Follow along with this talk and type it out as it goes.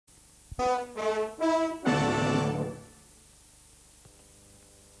Bank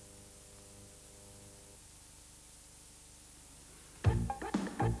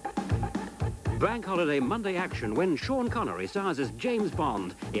Holiday Monday action when Sean Connery stars as James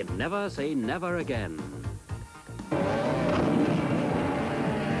Bond in Never Say Never Again.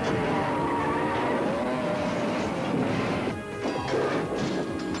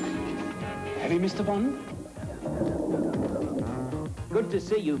 Have you, Mr. Bond? Good to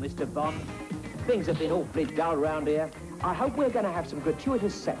see you, Mr. Bond. Things have been awfully dull round here. I hope we're going to have some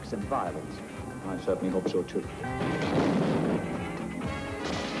gratuitous sex and violence. I certainly hope so, too.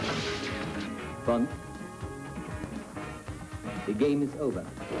 Bond, the game is over.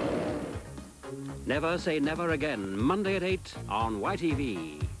 Never Say Never Again, Monday at 8 on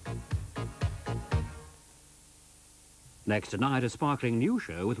YTV. Next tonight, a sparkling new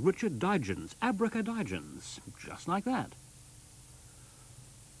show with AbracaDigance, AbracaDigance, just like that.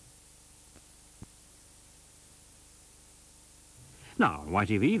 Now, on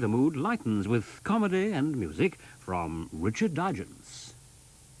YTV, the mood lightens with comedy and music from AbracaDigance.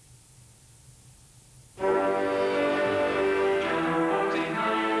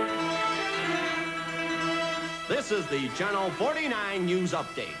 This is the Channel 49 News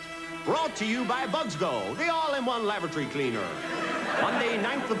Update, brought to you by Bugs Go, the all-in-one lavatory cleaner. Monday,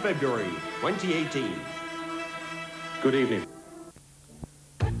 9th of February, 2018. Good evening.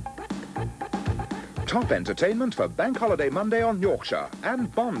 Top entertainment for Bank Holiday Monday on Yorkshire.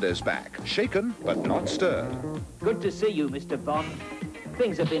 And Bond is back, shaken but not stirred. Good to see you, Mr. Bond.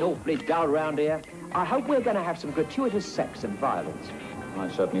 Things have been awfully dull round here. I hope we're going to have some gratuitous sex and violence. I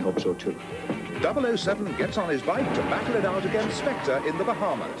certainly hope so, too. 007 gets on his bike to battle it out against Spectre in the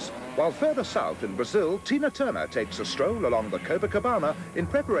Bahamas. While further south in Brazil, Tina Turner takes a stroll along the Copacabana in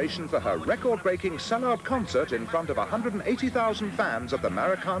preparation for her record-breaking sellout concert in front of 180,000 fans at the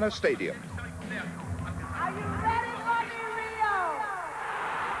Maracana Stadium. Are you ready for me, Rio?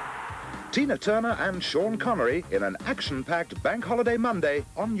 Tina Turner and Sean Connery in an action-packed Bank Holiday Monday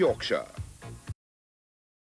on Yorkshire.